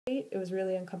It was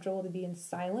really uncomfortable to be in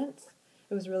silence.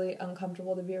 It was really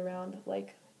uncomfortable to be around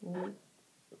like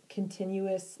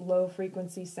continuous low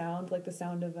frequency sound, like the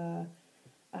sound of a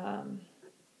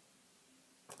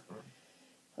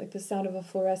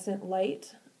fluorescent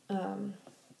light.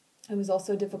 It was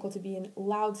also difficult to be in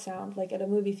loud sound, like at a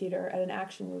movie theater, at an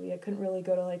action movie. I couldn't really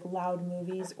go to like loud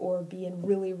movies or be in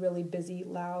really, really busy,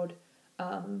 loud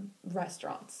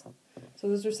restaurants. So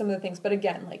those are some of the things. But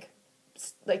again,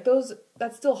 like those,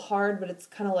 that's still hard, but it's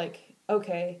kind of like,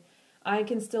 okay, I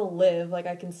can still live. Like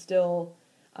I can still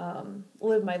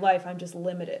live my life. I'm just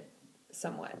limited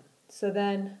somewhat. So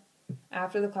then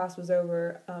after the class was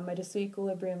over, my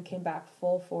disequilibrium came back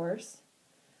full force.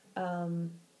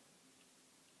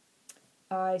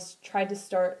 I tried to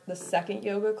start the second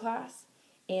yoga class,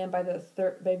 and by the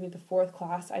maybe the fourth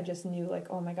class, I just knew like,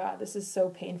 oh my God, this is so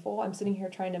painful. I'm sitting here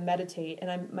trying to meditate,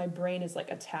 and my brain is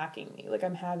like attacking me. Like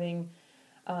I'm having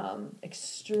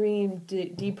extreme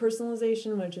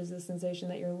depersonalization, which is the sensation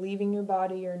that you're leaving your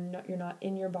body, you're not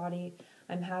in your body.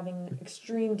 I'm having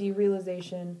extreme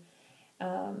derealization.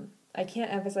 I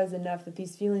can't emphasize enough that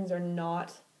these feelings are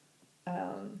not.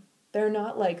 They're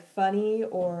not like funny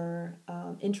or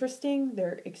interesting.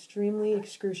 They're extremely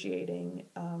excruciating,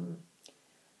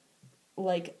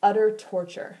 like utter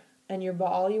torture. And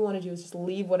all you want to do is just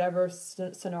leave whatever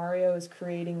scenario is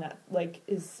creating that, like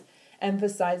is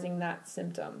emphasizing that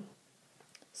symptom.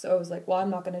 So I was like, well, I'm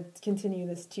not going to continue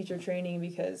this teacher training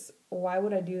because why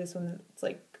would I do this when it's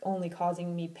like only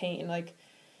causing me pain? Like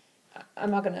I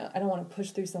don't want to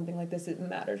push through something like this. It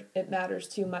matters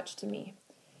too much to me.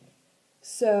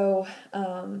 So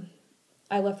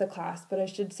I left the class, but I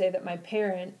should say that my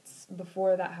parents,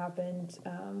 before that happened,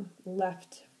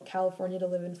 left California to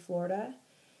live in Florida,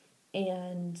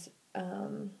 and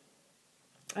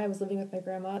I was living with my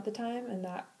grandma at the time, and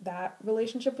that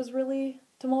relationship was really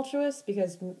tumultuous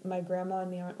because my grandma and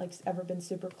me aren't like ever been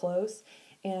super close,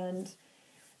 and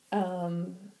how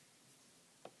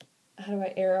do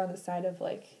I err on the side of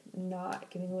like not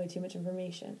giving away too much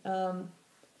information?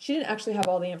 She didn't actually have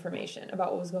all the information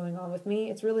about what was going on with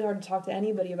me. It's really hard to talk to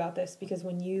anybody about this because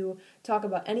when you talk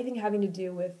about anything having to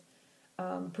do with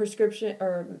prescription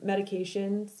or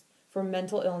medications for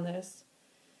mental illness,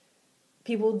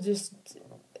 people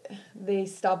they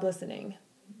stop listening.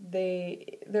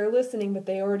 They're listening, but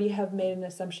they already have made an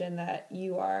assumption that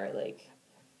you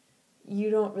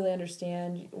don't really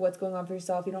understand what's going on for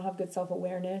yourself. You don't have good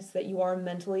self-awareness, that you are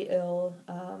mentally ill,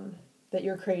 that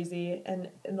you're crazy, and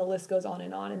the list goes on.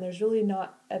 And there's really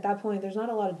not, at that point, there's not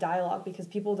a lot of dialogue because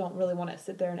people don't really want to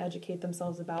sit there and educate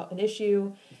themselves about an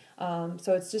issue.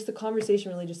 So it's just the conversation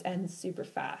really just ends super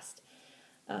fast.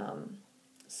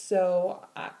 So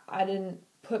I didn't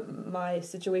put my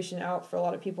situation out for a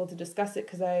lot of people to discuss it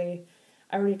because I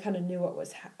already kind of knew what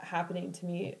was happening to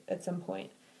me at some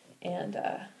point. And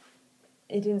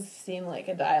it didn't seem like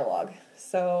a dialogue.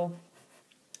 So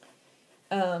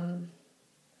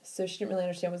she didn't really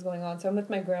understand what's going on. So I'm with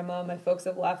my grandma. My folks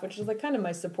have left, which is like kind of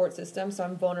my support system. So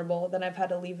I'm vulnerable. Then I've had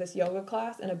to leave this yoga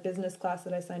class and a business class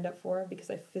that I signed up for because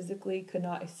I physically could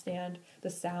not stand the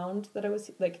sound that I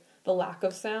was, like the lack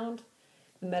of sound,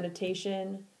 the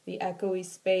meditation, the echoey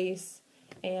space.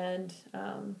 And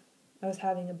I was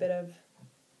having a bit of,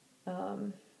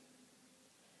 and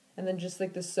then just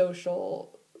like the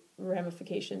social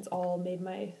ramifications all made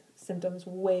my symptoms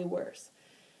way worse.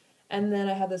 And then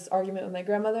I had this argument with my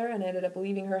grandmother, and I ended up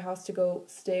leaving her house to go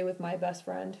stay with my best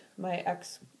friend, my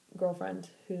ex-girlfriend,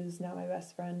 who's now my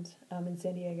best friend, in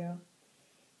San Diego.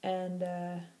 And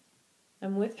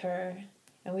I'm with her,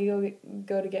 and we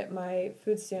go to get my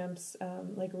food stamps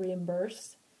like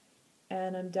reimbursed.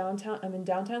 And I'm in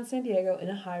downtown San Diego in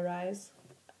a high-rise.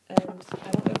 And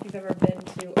I don't know if you've ever been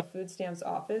to a food stamps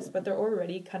office, but they're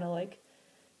already kind of like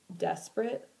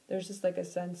desperate. There's just like a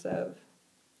sense of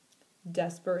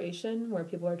desperation where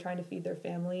people are trying to feed their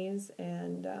families,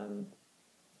 and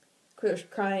there's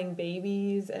crying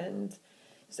babies and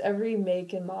just every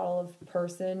make and model of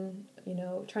person,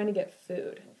 trying to get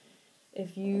food.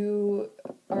 If you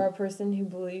are a person who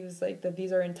believes like that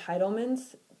these are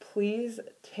entitlements, please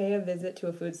pay a visit to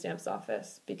a food stamps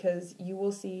office because you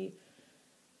will see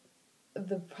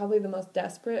probably the most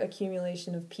desperate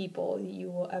accumulation of people you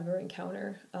will ever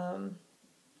encounter.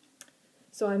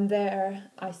 So I'm there,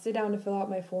 I sit down to fill out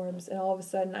my forms, and all of a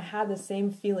sudden I had the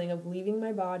same feeling of leaving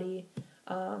my body,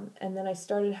 and then I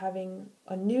started having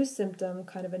a new symptom,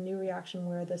 kind of a new reaction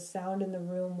where the sound in the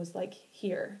room was like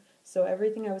here. So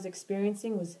everything I was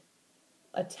experiencing was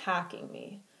attacking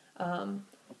me.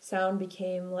 Sound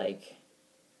became like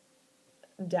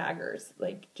daggers.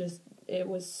 Like, just, it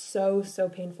was so, so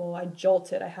painful. I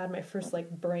jolted. I had my first, like,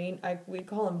 we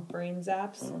call them brain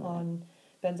zaps on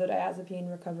benzodiazepine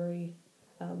recovery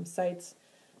sites.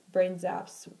 Brain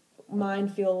zaps. Mine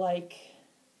feel like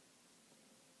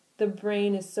the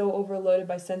brain is so overloaded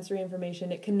by sensory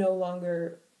information, it can no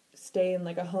longer stay in,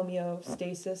 like, a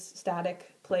homeostasis,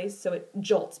 static place, so it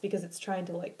jolts because it's trying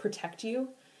to, like, protect you.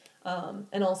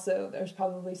 And also, there's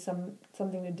probably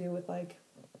something to do with, like,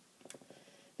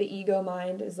 the ego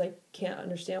mind is, like, can't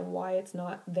understand why it's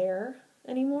not there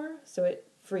anymore, so it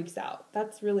freaks out.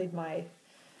 That's really my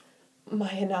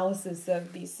analysis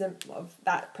of of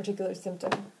that particular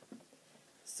symptom.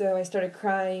 So I started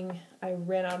crying. I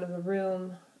ran out of the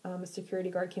room. A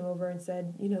security guard came over and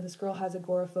said, this girl has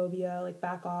agoraphobia, like,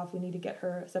 back off, we need to get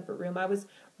her a separate room. I was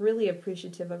really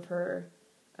appreciative of her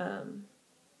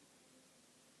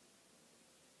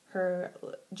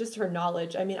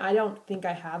knowledge. I mean, I don't think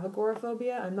I have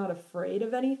agoraphobia. I'm not afraid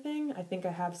of anything. I think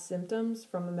I have symptoms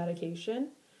from a medication.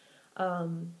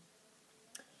 So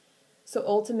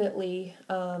ultimately,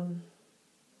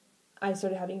 I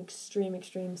started having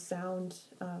extreme sound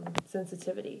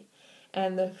sensitivity.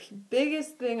 And the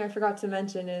biggest thing I forgot to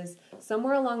mention is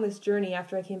somewhere along this journey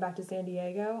after I came back to San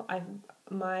Diego,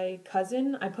 my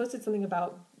cousin, I posted something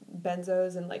about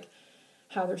benzos and, like,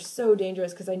 how they're so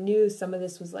dangerous, because I knew some of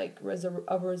this was, like,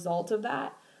 a result of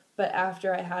that. But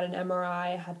after I had an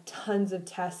MRI, I had tons of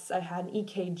tests. I had an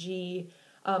EKG,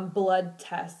 blood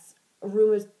tests,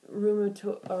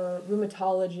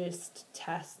 rheumatologist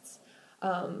tests,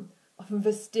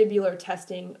 vestibular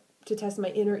testing to test my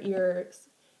inner ears,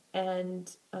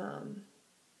 and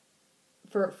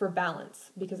for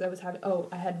balance, because I was having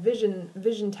I had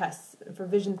vision tests for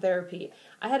vision therapy.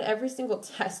 I had every single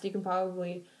test you can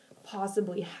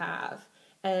possibly have,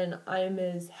 and I'm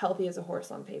as healthy as a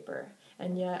horse on paper,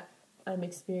 and yet I'm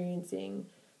experiencing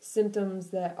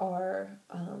symptoms that are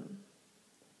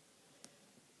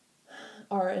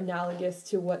analogous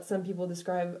to what some people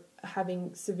describe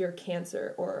having severe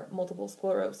cancer or multiple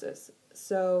sclerosis.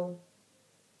 So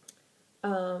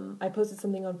I posted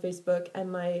something on Facebook,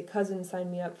 and my cousin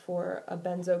signed me up for a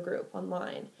benzo group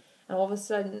online. And all of a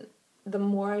sudden, the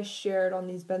more I shared on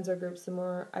these benzo groups, the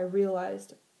more I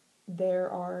realized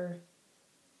there are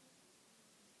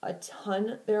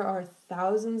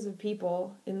thousands of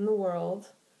people in the world,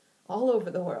 all over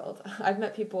the world. I've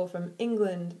met people from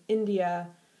England, India,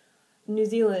 New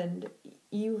Zealand,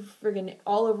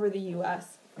 all over the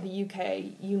US, the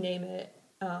UK, you name it.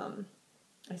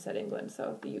 I said England,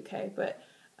 so the UK, but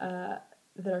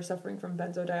that are suffering from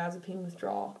benzodiazepine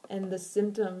withdrawal. And the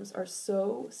symptoms are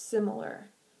so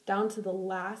similar, down to the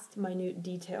last minute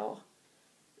detail,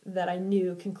 that I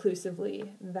knew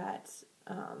conclusively that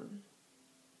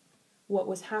what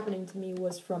was happening to me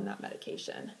was from that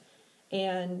medication.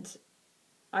 And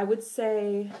I would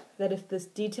say that if the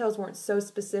details weren't so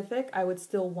specific, I would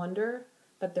still wonder,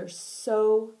 but they're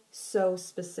so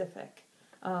specific.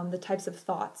 The types of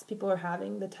thoughts people are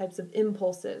having, the types of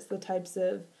impulses, the types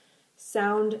of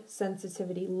sound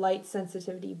sensitivity, light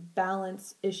sensitivity,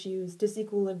 balance issues,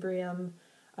 disequilibrium,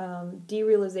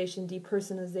 derealization,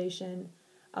 depersonalization,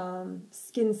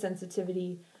 skin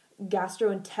sensitivity,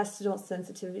 gastrointestinal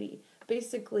sensitivity,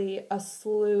 basically a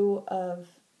slew of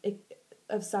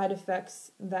side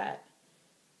effects that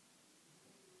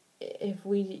if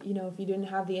you didn't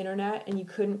have the internet and you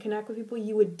couldn't connect with people,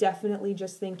 you would definitely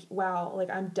just think, wow, like,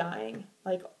 I'm dying.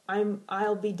 Like,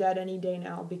 I'll be dead any day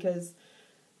now because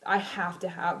I have to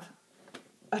have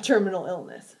a terminal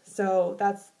illness. So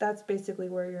that's basically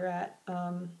where you're at.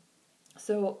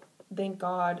 So thank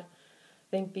God,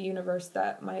 thank the universe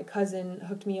that my cousin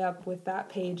hooked me up with that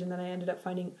page, and then I ended up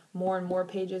finding more and more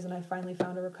pages, and I finally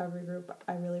found a recovery group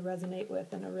I really resonate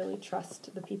with, and I really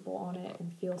trust the people on it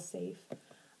and feel safe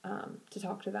to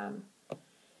talk to them.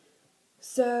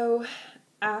 So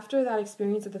after that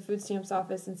experience at the food stamps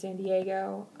office in San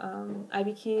Diego, I'm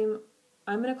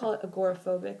going to call it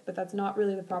agoraphobic, but that's not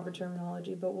really the proper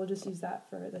terminology, but we'll just use that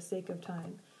for the sake of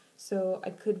time. So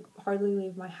I could hardly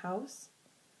leave my house.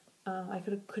 I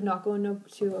could not go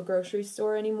into a grocery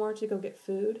store anymore to go get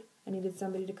food. I needed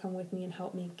somebody to come with me and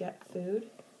help me get food.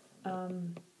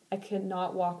 I could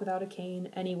not walk without a cane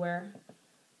anywhere.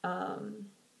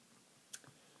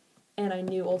 And I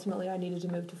knew ultimately I needed to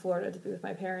move to Florida to be with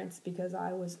my parents because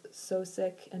I was so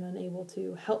sick and unable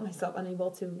to help myself,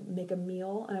 unable to make a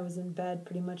meal, and I was in bed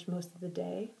pretty much most of the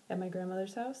day at my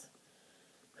grandmother's house,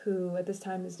 who at this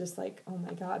time is just like, oh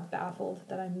my God, baffled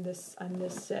that I'm this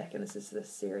sick and this is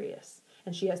this serious.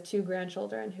 And she has 2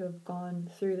 grandchildren who have gone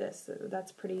through this. So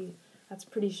that's pretty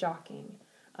shocking.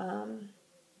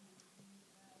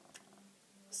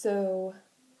 So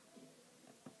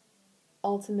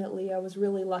ultimately I was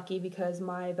really lucky because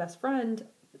my best friend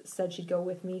said she'd go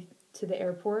with me to the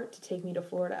airport to take me to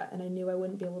Florida, and I knew I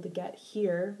wouldn't be able to get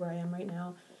here where I am right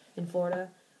now in Florida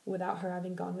without her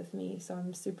having gone with me. So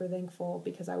I'm super thankful,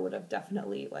 because I would have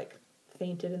definitely like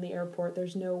fainted in the airport.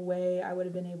 There's no way I would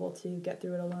have been able to get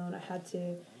through it alone. I had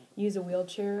to use a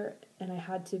wheelchair, and I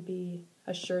had to be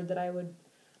assured that I would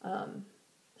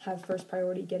have first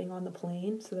priority getting on the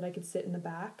plane so that I could sit in the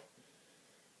back.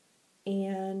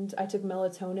 And I took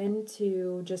melatonin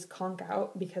to just conk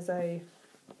out, because I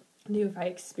knew if I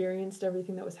experienced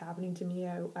everything that was happening to me,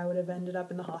 I would have ended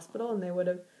up in the hospital, and they would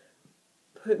have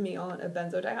put me on a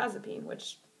benzodiazepine,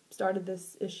 which started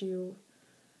this issue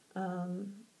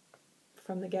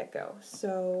from the get-go.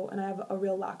 So, and I have a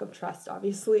real lack of trust,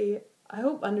 obviously. I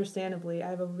hope understandably,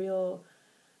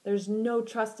 there's no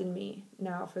trust in me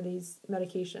now for these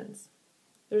medications.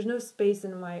 There's no space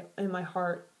in my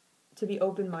heart to be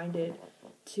open-minded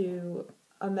to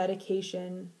a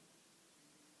medication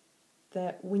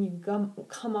that when you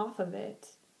come off of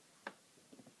it,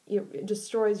 it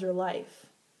destroys your life.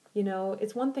 You know,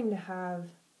 it's one thing to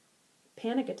have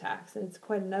panic attacks, and it's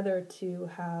quite another to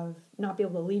not be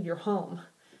able to leave your home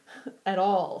at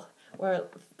all, or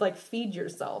like feed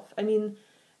yourself. I mean,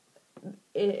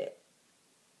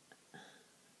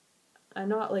 I'm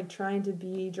not like trying to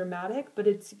be dramatic, but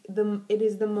it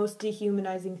is the most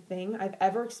dehumanizing thing I've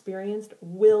ever experienced,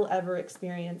 will ever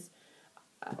experience.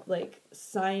 Like,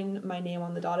 sign my name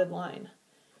on the dotted line.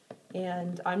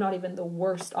 And I'm not even the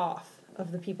worst off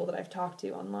of the people that I've talked to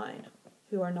online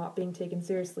who are not being taken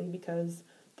seriously because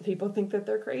the people think that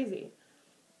they're crazy.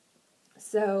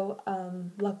 So,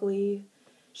 luckily,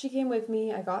 she came with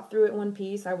me. I got through it in one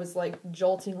piece. I was like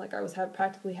jolting, like I was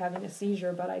practically having a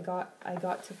seizure, but I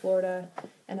got to Florida,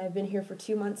 and I've been here for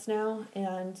 2 months now,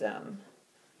 and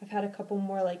I've had a couple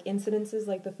more like incidences,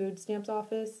 like the food stamps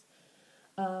office,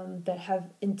 that have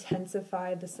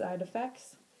intensified the side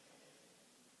effects.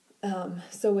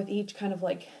 So with each kind of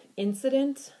like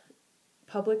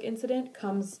public incident,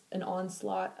 comes an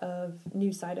onslaught of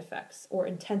new side effects or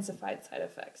intensified side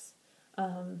effects.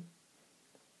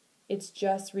 It's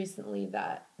just recently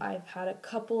that I've had a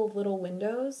couple of little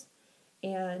windows,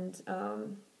 and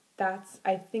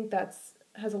I think that's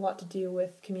has a lot to do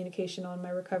with communication on my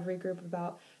recovery group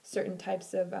about certain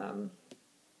types of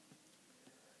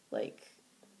like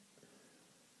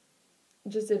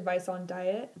just advice on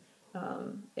diet.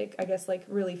 I guess like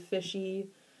really fishy,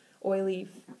 oily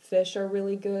fish are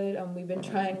really good. We've been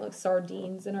trying like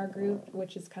sardines in our group,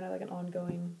 which is kind of like an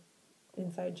ongoing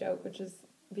inside joke, which is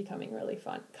becoming really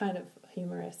fun, kind of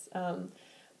humorous.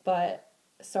 But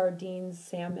sardines,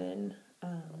 salmon,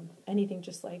 anything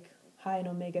just like high in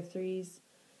omega-3s.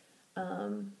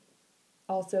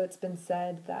 Also, it's been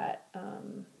said that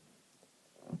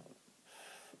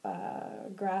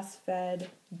grass-fed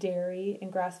dairy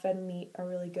and grass-fed meat are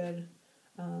really good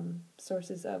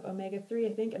sources of omega-3,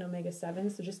 I think, and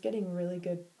omega-7. So just getting really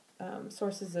good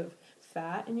sources of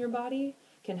fat in your body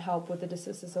can help with the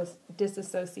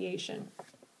disassociation.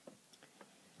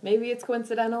 Maybe it's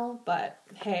coincidental, but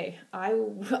hey, I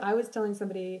was telling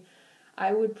somebody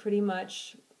I would pretty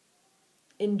much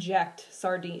inject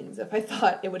sardines if I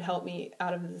thought it would help me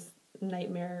out of this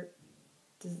nightmare,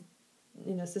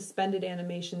 suspended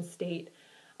animation state.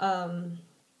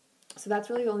 So that's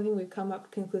really the only thing we've come up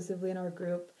conclusively in our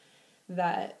group,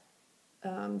 that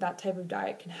that type of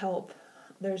diet can help.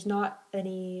 There's not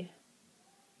any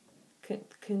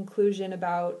conclusion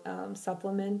about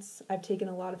supplements. I've taken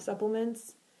a lot of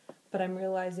supplements, but I'm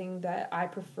realizing that I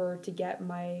prefer to get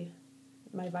my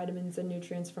vitamins and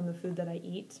nutrients from the food that I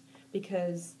eat,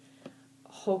 because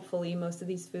hopefully most of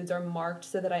these foods are marked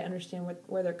so that I understand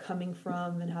where they're coming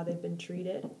from and how they've been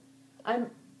treated. I'm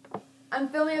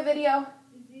filming a video.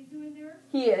 Is Zizu in there?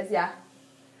 He is, yeah.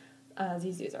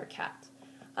 Zizu is our cat.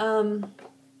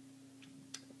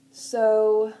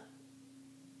 So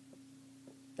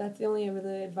that's the only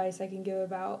really advice I can give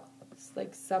about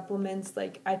like supplements.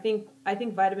 Like I think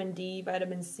vitamin D,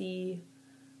 vitamin C,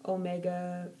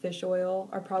 omega, fish oil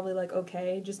are probably like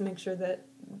okay. Just make sure that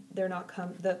they're not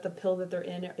that the pill that they're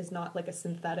in is not like a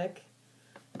synthetic.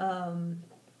 Ton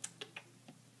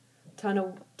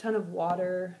of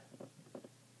water.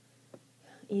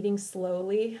 Eating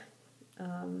slowly.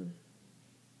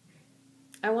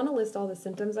 I want to list all the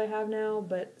symptoms I have now,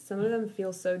 but some of them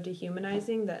feel so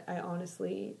dehumanizing that I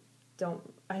honestly don't.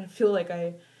 I feel like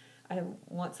I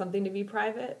want something to be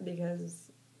private,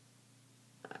 because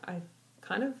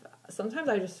sometimes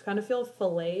I just kind of feel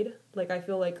filleted. Like I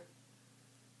feel like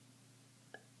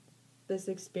this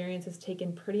experience has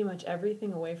taken pretty much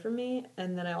everything away from me,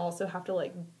 and then I also have to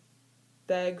like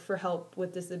beg for help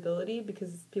with disability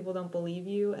because people don't believe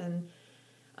you, and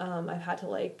I've had to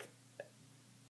like